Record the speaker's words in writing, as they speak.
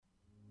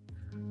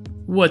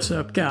What's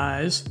up,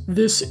 guys?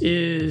 This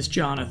is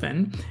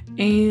Jonathan,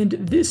 and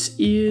this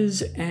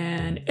is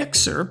an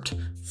excerpt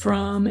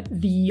from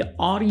the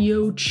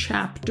audio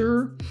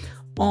chapter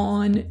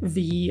on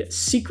the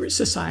secret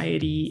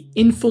society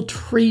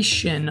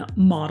infiltration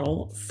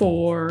model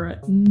for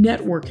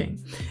networking.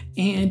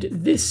 And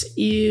this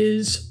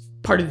is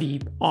part of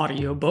the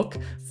audiobook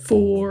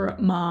for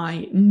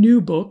my new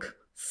book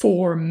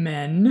for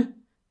men.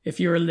 If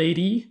you're a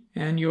lady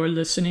and you're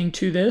listening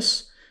to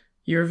this,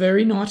 you're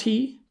very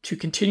naughty. To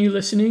continue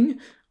listening,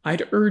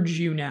 I'd urge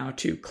you now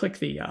to click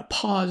the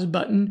pause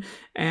button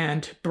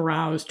and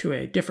browse to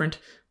a different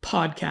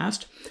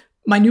podcast.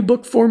 My new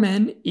book for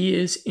men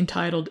is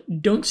entitled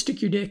Don't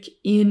Stick Your Dick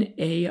in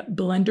a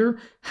Blender,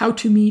 How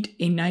to Meet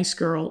a Nice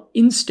Girl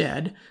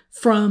Instead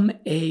from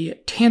a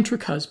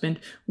Tantric Husband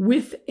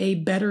with a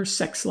Better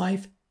Sex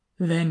Life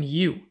Than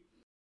You.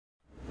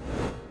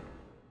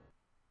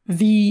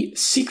 The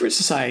secret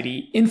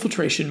society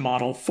infiltration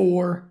model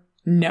for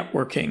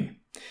networking.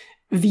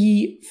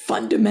 The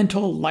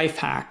fundamental life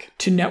hack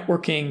to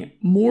networking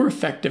more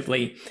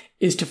effectively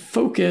is to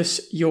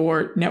focus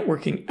your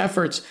networking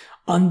efforts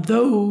on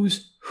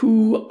those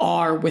who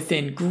are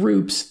within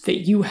groups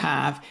that you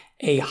have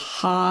a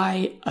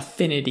high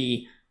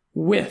affinity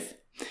with.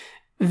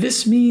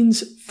 This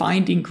means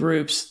finding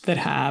groups that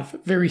have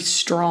very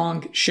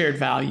strong shared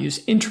values,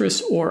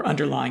 interests, or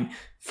underlying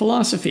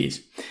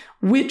philosophies,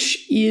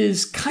 which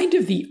is kind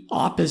of the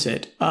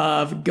opposite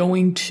of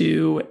going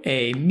to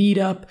a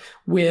meetup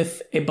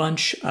with a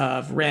bunch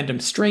of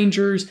random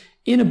strangers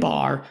in a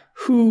bar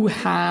who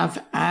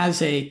have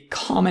as a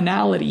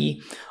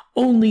commonality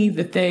only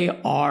that they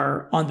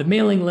are on the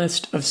mailing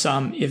list of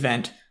some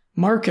event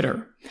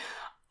marketer.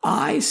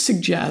 I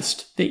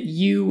suggest that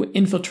you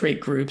infiltrate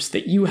groups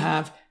that you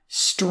have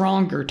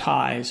stronger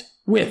ties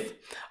with.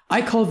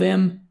 I call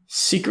them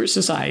secret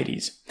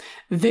societies.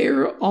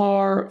 There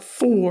are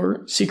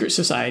 4 secret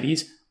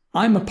societies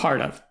I'm a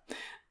part of.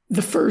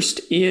 The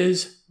first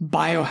is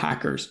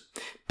biohackers,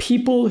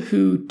 people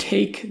who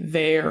take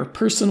their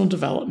personal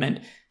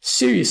development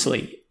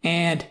seriously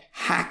and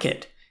hack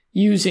it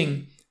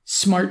using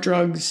smart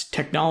drugs,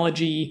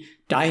 technology,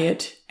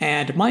 diet,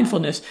 and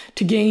mindfulness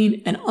to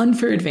gain an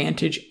unfair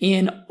advantage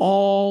in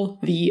all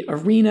the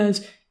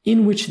arenas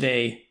in which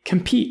they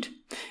compete.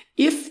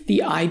 If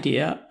the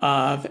idea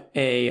of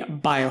a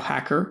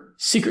biohacker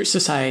secret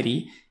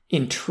society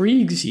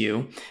intrigues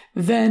you,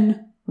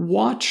 then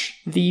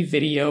watch the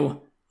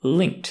video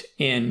linked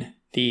in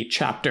the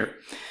chapter.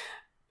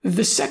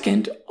 The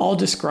second I'll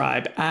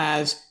describe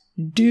as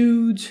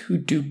dudes who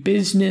do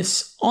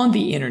business on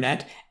the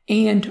internet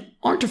and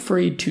aren't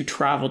afraid to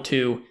travel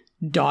to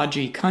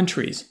dodgy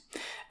countries.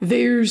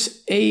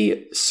 There's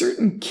a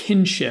certain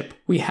kinship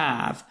we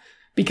have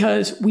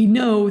because we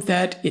know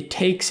that it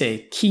takes a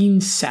keen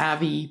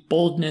savvy,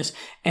 boldness,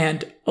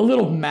 and a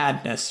little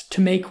madness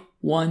to make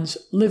one's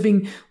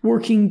living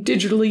working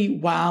digitally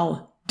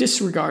while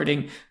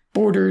disregarding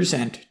borders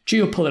and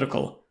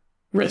geopolitical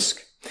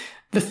risk.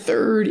 The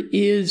third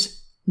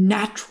is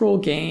natural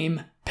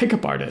game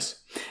pickup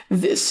artists.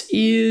 This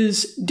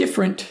is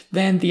different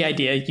than the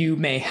idea you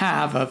may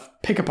have of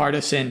pickup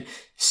artists in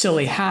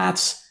silly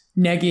hats,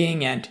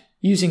 negging, and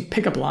using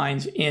pickup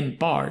lines in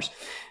bars.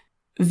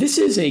 This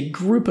is a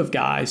group of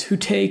guys who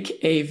take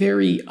a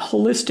very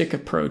holistic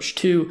approach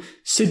to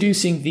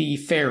seducing the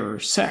fairer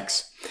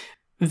sex.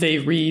 They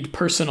read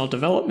personal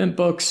development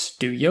books,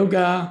 do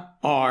yoga,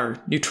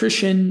 are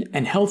nutrition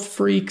and health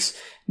freaks,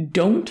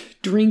 don't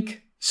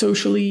drink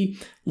socially,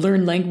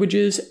 learn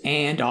languages,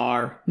 and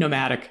are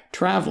nomadic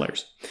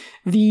travelers.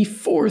 The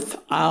fourth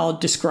I'll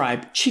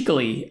describe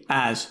cheekily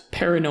as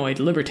paranoid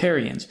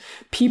libertarians,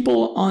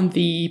 people on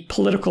the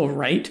political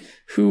right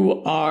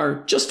who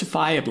are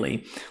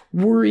justifiably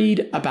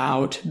worried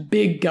about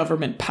big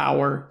government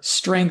power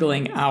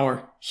strangling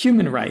our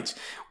human rights.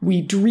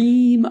 We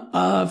dream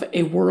of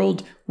a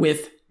world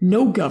with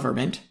no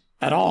government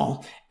at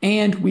all,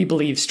 and we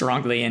believe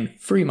strongly in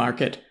free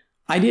market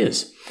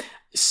ideas.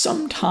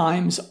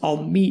 Sometimes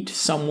I'll meet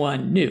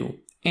someone new,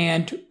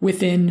 and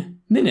within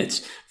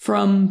minutes,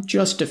 from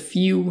just a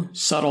few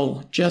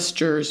subtle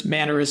gestures,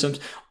 mannerisms,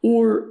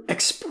 or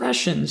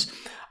expressions,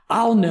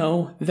 I'll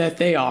know that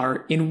they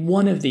are in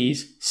one of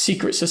these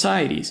secret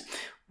societies.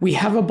 We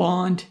have a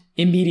bond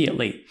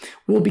immediately.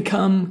 We'll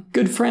become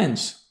good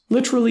friends,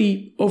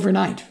 literally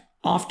overnight,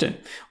 often.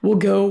 We'll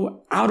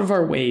go out of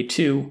our way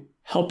to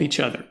help each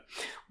other.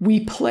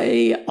 We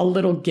play a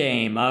little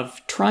game of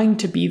trying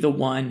to be the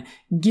one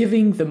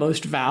giving the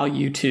most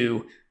value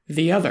to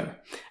the other.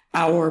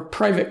 Our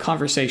private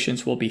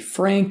conversations will be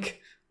frank,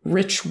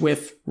 rich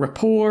with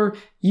rapport,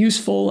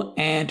 useful,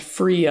 and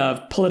free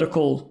of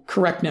political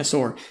correctness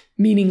or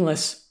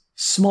meaningless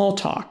small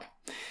talk.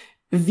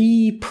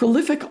 The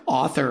prolific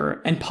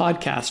author and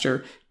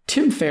podcaster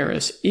Tim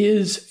Ferriss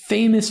is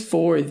famous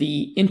for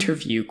the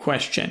interview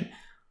question.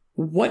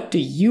 What do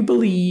you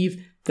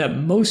believe that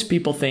most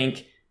people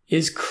think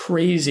is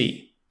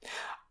crazy?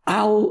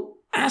 I'll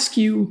ask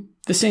you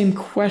the same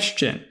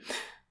question.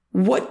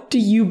 What do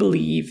you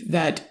believe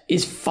that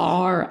is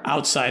far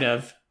outside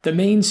of the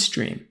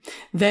mainstream,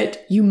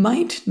 that you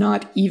might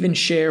not even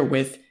share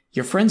with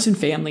your friends and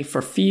family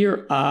for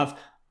fear of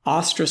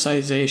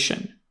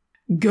ostracization?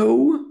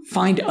 Go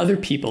find other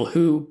people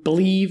who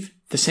believe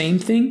the same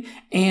thing,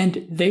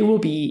 and they will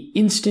be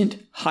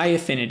instant high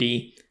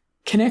affinity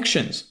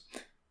connections.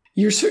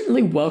 You're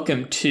certainly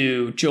welcome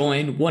to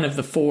join one of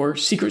the 4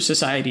 secret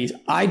societies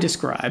I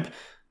describe,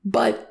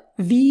 but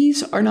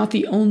these are not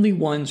the only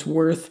ones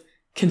worth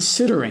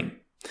considering.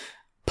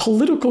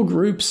 Political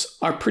groups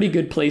are pretty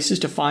good places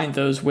to find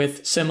those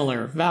with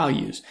similar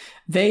values.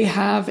 They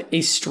have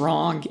a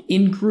strong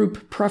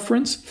in-group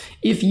preference.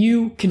 If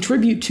you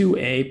contribute to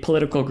a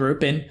political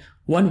group in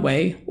one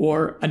way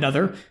or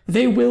another,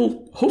 they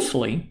will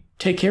hopefully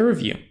take care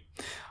of you.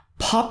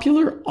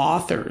 Popular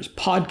authors,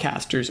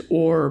 podcasters,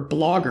 or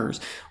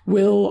bloggers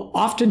will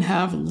often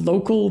have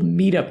local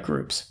meetup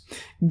groups.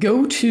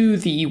 Go to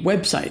the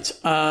websites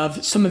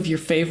of some of your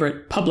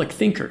favorite public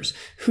thinkers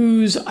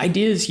whose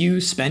ideas you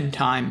spend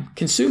time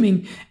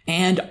consuming,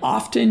 and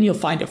often you'll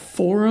find a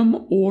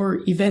forum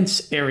or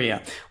events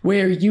area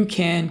where you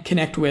can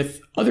connect with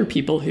other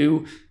people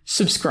who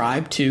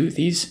subscribe to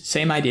these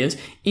same ideas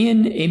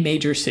in a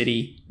major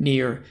city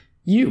near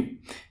you.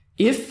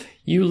 If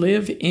you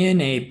live in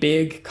a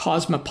big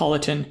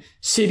cosmopolitan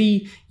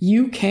city,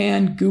 you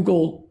can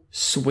Google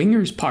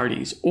swingers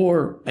parties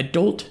or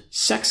adult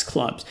sex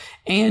clubs,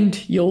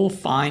 and you'll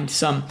find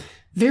some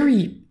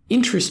very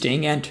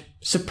interesting and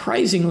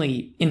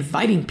surprisingly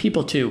inviting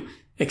people to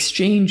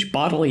exchange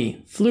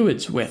bodily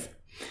fluids with.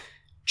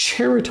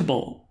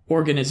 Charitable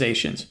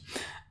organizations.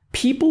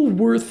 People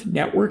worth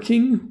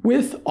networking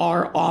with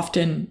are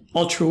often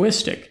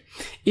altruistic.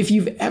 If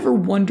you've ever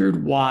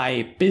wondered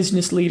why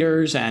business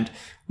leaders and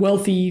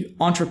wealthy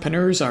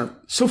entrepreneurs are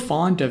so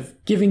fond of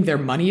giving their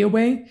money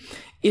away,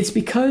 it's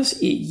because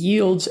it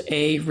yields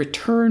a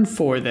return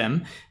for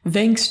them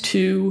thanks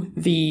to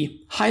the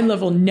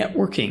high-level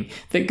networking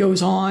that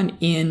goes on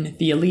in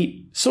the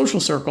elite social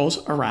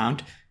circles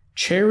around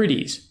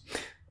charities.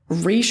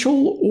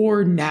 Racial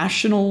or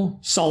national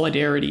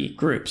solidarity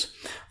groups.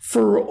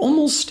 For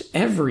almost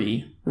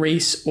every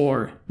race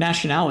or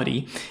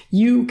nationality,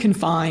 you can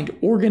find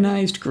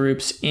organized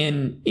groups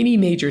in any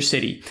major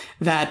city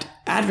that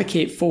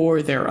advocate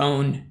for their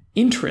own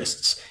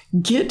interests.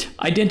 Get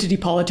identity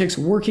politics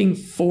working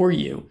for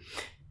you.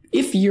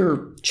 If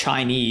you're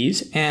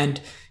Chinese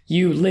and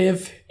you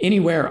live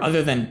anywhere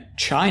other than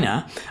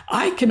China,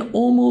 I can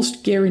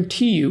almost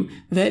guarantee you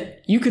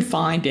that you could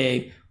find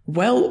a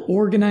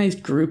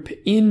well-organized group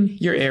in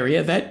your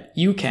area that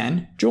you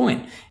can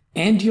join,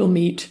 and you'll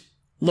meet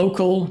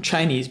local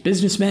Chinese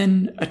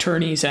businessmen,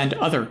 attorneys, and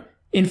other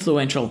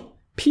influential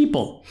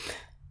people.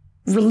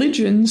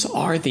 Religions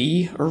are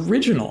the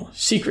original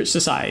secret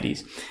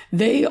societies.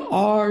 They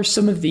are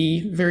some of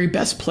the very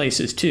best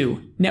places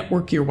to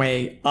network your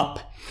way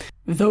up.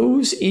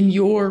 Those in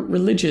your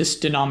religious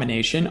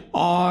denomination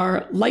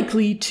are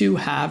likely to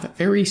have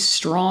very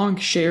strong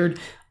shared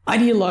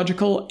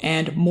ideological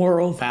and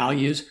moral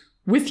values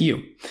with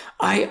you.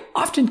 I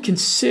often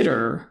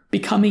consider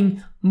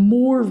becoming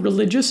more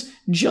religious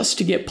just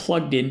to get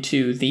plugged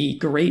into the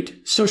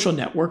great social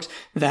networks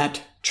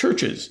that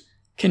churches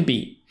can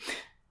be.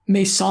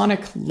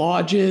 Masonic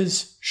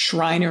lodges,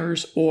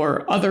 Shriners,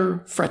 or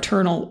other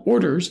fraternal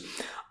orders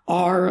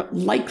are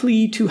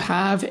likely to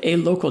have a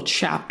local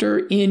chapter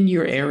in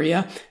your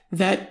area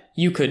that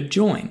you could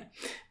join.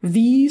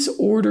 These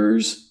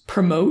orders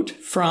promote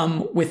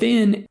from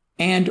within,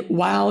 and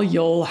while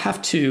you'll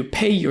have to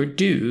pay your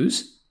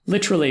dues,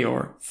 literally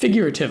or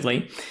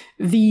figuratively,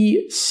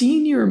 the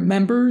senior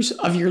members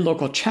of your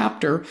local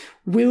chapter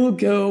will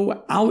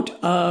go out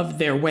of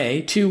their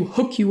way to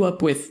hook you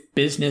up with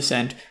business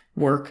and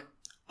work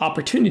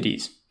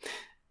opportunities.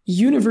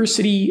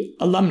 University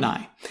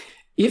alumni.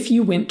 If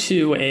you went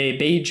to a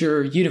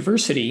major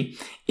university,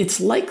 it's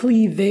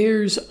likely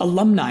there's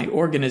alumni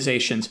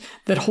organizations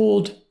that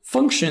hold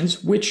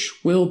functions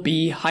which will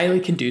be highly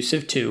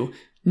conducive to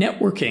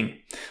networking,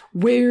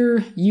 where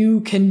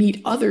you can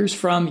meet others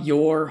from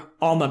your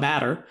alma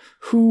mater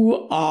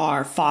who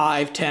are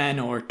 5, 10,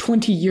 or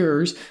 20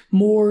 years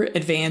more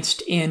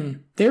advanced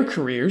in their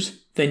careers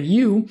than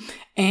you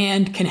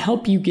and can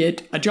help you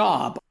get a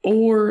job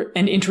or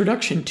an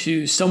introduction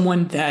to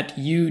someone that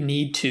you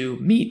need to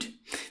meet.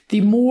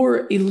 The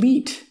more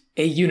elite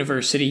a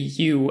university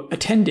you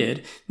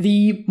attended,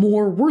 the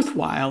more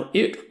worthwhile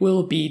it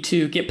will be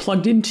to get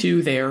plugged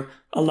into their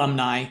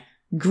alumni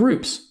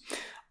groups.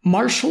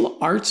 Martial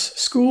arts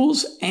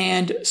schools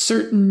and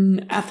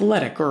certain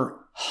athletic or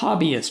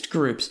hobbyist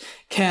groups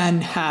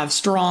can have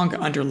strong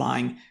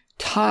underlying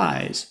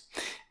ties.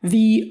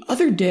 The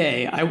other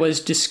day, I was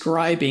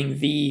describing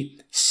the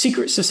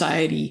secret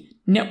society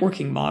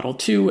networking model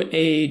to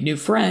a new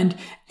friend,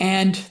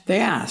 and they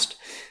asked,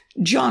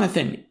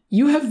 "Jonathan,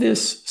 you have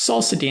this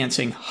salsa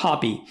dancing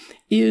hobby.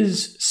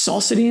 Is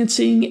salsa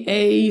dancing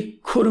a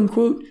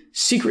quote-unquote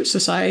secret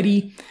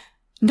society?"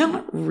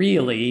 Not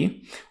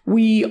really.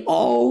 We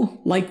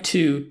all like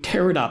to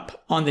tear it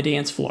up on the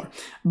dance floor,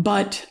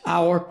 but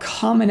our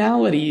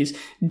commonalities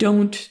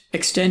don't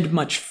extend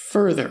much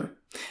further.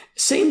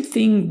 Same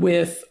thing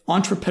with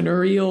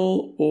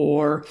entrepreneurial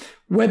or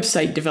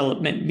website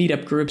development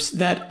meetup groups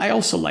that I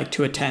also like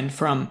to attend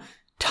from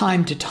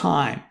time to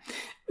time.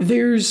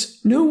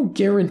 There's no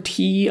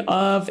guarantee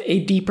of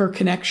a deeper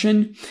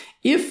connection.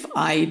 If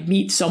I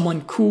meet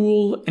someone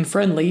cool and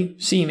friendly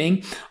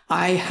seeming,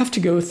 I have to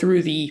go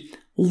through the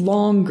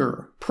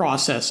longer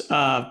process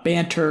of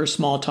banter,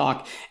 small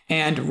talk,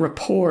 and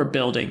rapport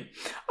building.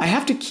 I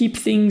have to keep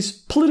things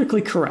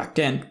politically correct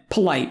and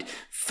polite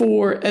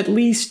for at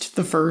least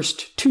the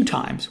first 2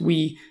 times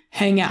we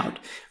hang out.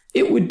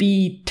 It would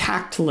be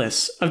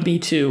tactless of me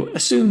to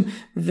assume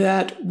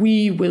that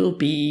we will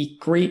be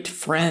great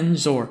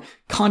friends or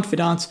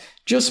confidants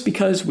just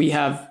because we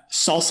have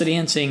salsa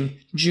dancing,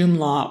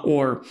 Joomla,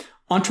 or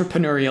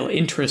entrepreneurial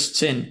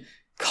interests in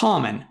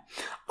common.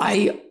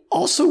 I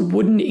also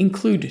wouldn't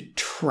include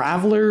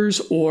travelers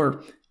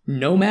or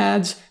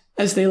nomads,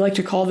 as they like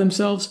to call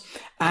themselves,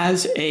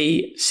 as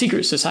a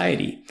secret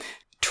society.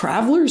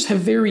 Travelers have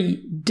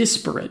very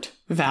disparate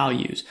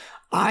values.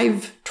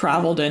 I've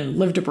traveled and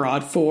lived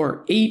abroad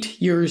for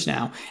 8 years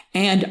now,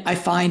 and I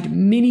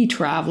find many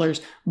travelers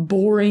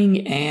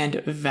boring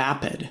and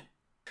vapid.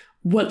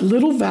 What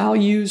little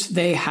values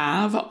they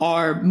have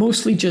are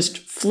mostly just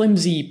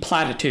flimsy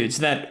platitudes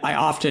that I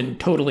often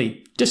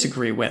totally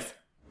disagree with.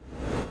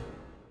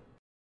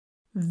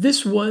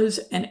 This was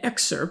an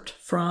excerpt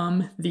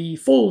from the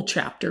full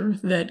chapter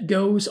that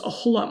goes a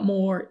whole lot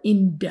more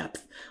in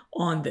depth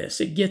on this.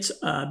 It gets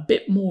a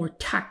bit more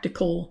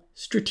tactical,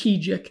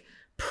 strategic,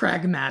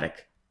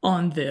 pragmatic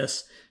on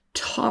this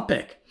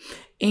topic.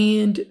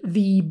 And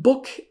the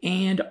book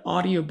and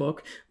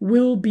audiobook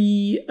will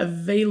be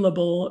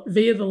available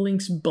via the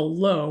links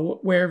below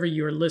wherever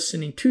you're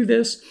listening to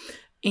this,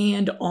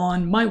 and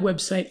on my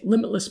website,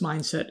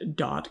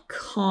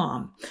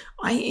 limitlessmindset.com.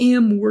 I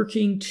am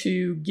working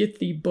to get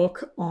the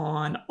book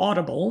on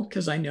Audible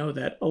because I know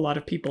that a lot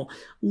of people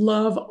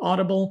love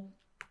Audible,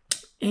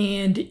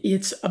 and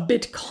it's a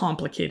bit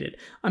complicated.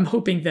 I'm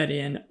hoping that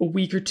in a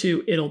week or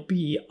 2, it'll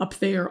be up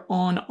there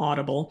on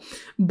Audible,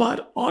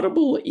 but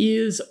Audible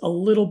is a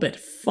little bit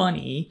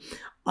funny.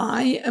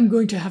 I am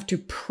going to have to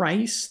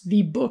price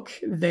the book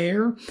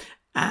there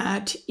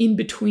at in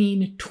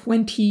between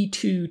 $20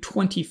 to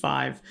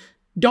 $25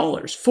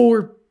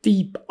 for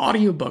the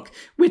audiobook,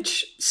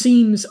 which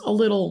seems a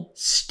little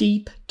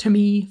steep to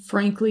me,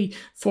 frankly,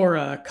 for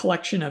a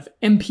collection of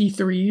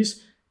MP3s.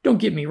 Don't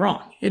get me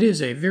wrong, it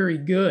is a very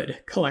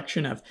good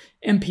collection of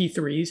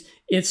MP3s.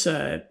 It's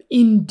an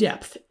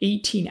in-depth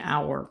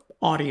 18-hour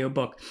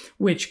audiobook,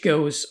 which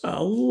goes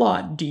a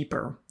lot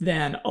deeper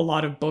than a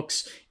lot of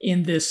books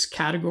in this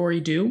category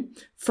do,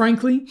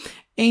 frankly.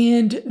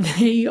 And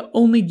they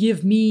only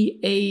give me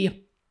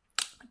a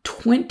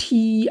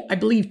 20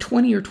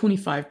 or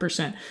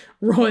 25%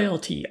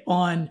 royalty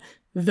on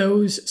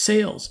those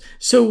sales.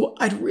 So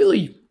I'd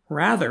really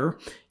rather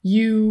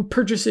you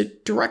purchase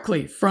it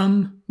directly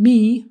from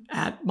me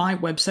at my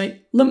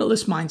website,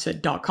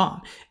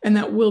 limitlessmindset.com. And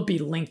that will be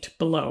linked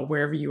below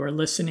wherever you are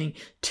listening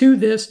to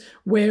this,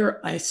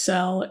 where I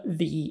sell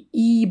the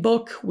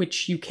ebook,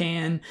 which you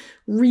can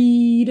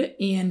read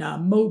in a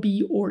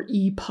Mobi or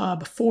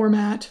EPUB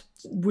format,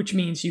 which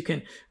means you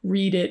can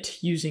read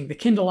it using the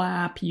Kindle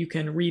app, you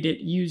can read it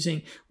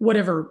using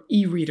whatever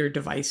e-reader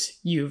device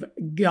you've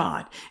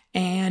got.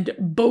 And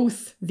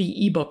both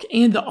the ebook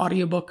and the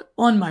audiobook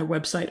on my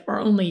website are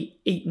only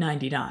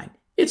 $8.99.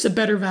 It's a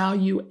better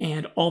value,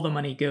 and all the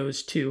money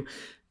goes to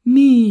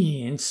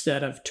me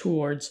instead of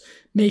towards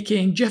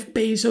making Jeff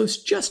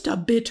Bezos just a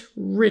bit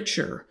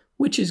richer,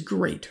 which is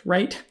great,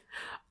 right?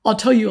 I'll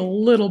tell you a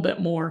little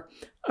bit more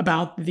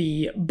about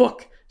the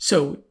book.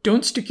 So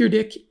Don't Stick Your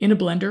Dick in a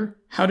Blender,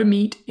 How to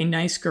Meet a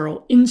Nice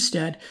Girl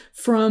Instead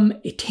from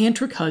a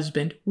Tantric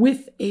Husband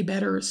with a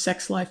Better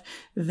Sex Life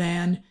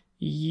Than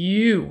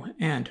You.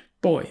 And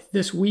boy,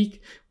 this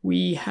week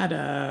we had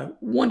a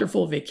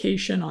wonderful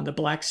vacation on the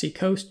Black Sea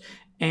coast,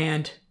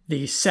 and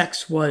the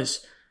sex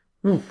was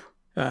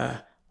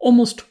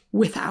almost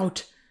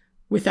without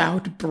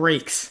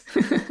breaks.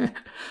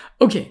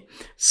 Okay,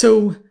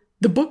 so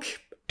the book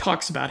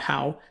talks about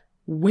how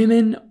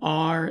women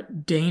are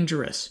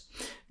dangerous.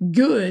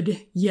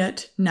 Good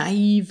yet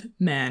naive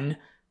men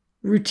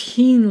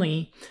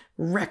routinely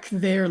wreck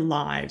their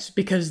lives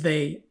because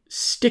they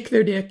stick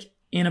their dick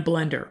in a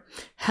blender,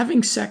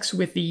 having sex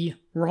with the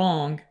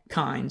wrong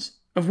kinds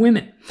of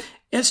women.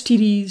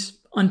 STDs,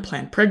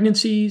 unplanned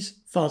pregnancies,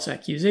 false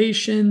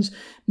accusations,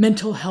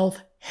 mental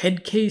health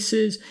head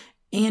cases,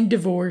 and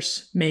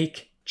divorce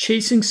make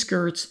chasing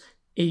skirts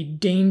a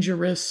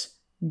dangerous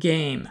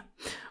game.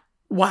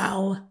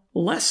 While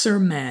lesser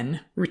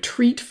men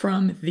retreat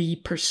from the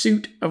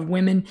pursuit of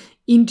women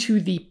into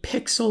the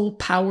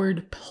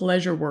pixel-powered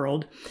pleasure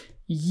world,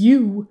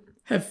 you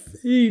have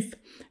faith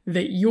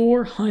that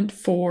your hunt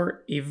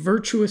for a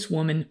virtuous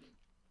woman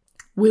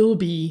will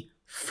be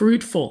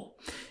fruitful.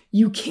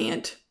 You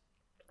can't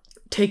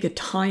take a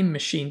time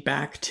machine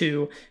back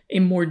to a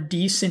more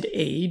decent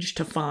age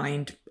to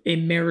find a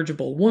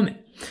marriageable woman.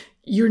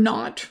 You're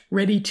not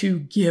ready to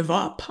give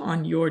up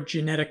on your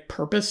genetic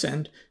purpose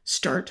and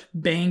start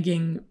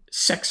banging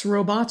sex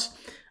robots,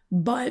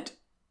 but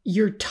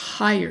you're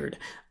tired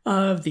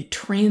of the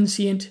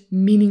transient,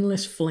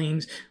 meaningless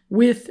flings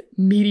with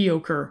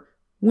mediocre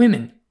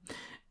women.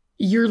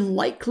 You're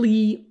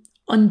likely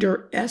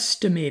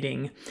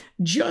underestimating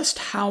just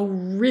how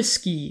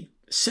risky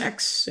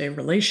sex, a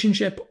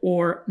relationship,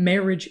 or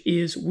marriage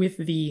is with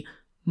the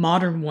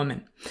modern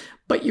woman.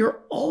 But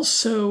you're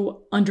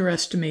also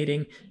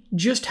underestimating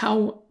just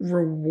how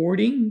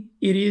rewarding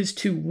it is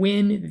to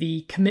win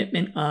the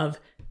commitment of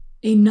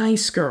a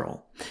nice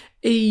girl,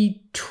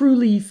 a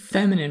truly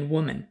feminine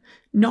woman,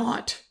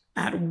 not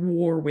at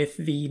war with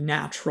the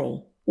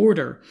natural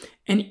order,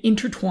 and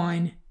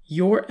intertwine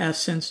your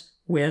essence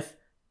with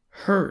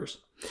hers.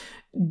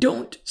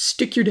 Don't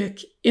stick your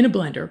dick in a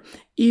blender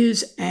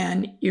is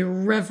an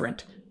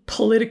irreverent,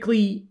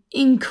 politically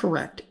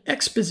incorrect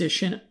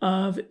exposition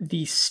of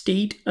the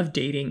state of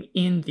dating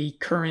in the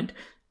current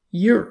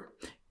year.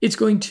 It's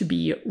going to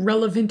be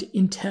relevant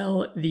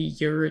until the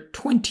year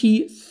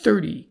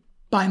 2030,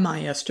 by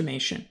my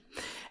estimation.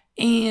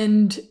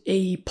 And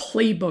a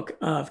playbook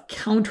of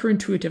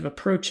counterintuitive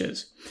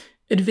approaches,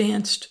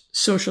 advanced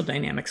social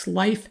dynamics,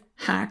 life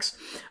hacks,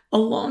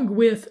 along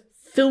with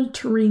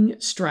filtering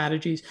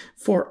strategies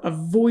for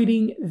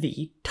avoiding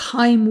the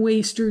time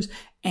wasters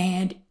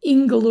and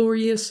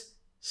inglorious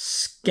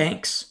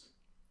skanks.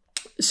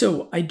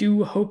 So I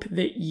do hope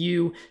that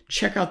you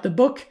check out the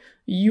book.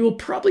 You'll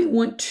probably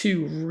want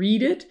to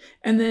read it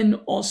and then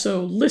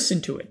also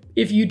listen to it.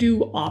 If you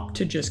do opt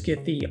to just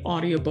get the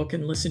audiobook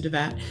and listen to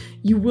that,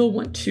 you will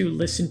want to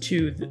listen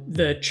to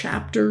the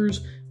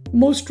chapters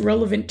most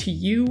relevant to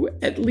you,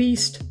 at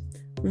least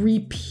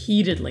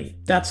repeatedly.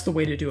 That's the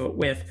way to do it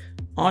with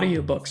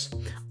audiobooks.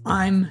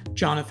 I'm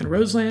Jonathan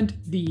Roseland,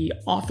 the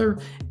author,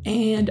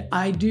 and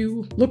I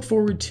do look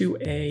forward to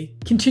a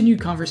continued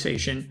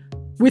conversation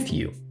with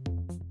you.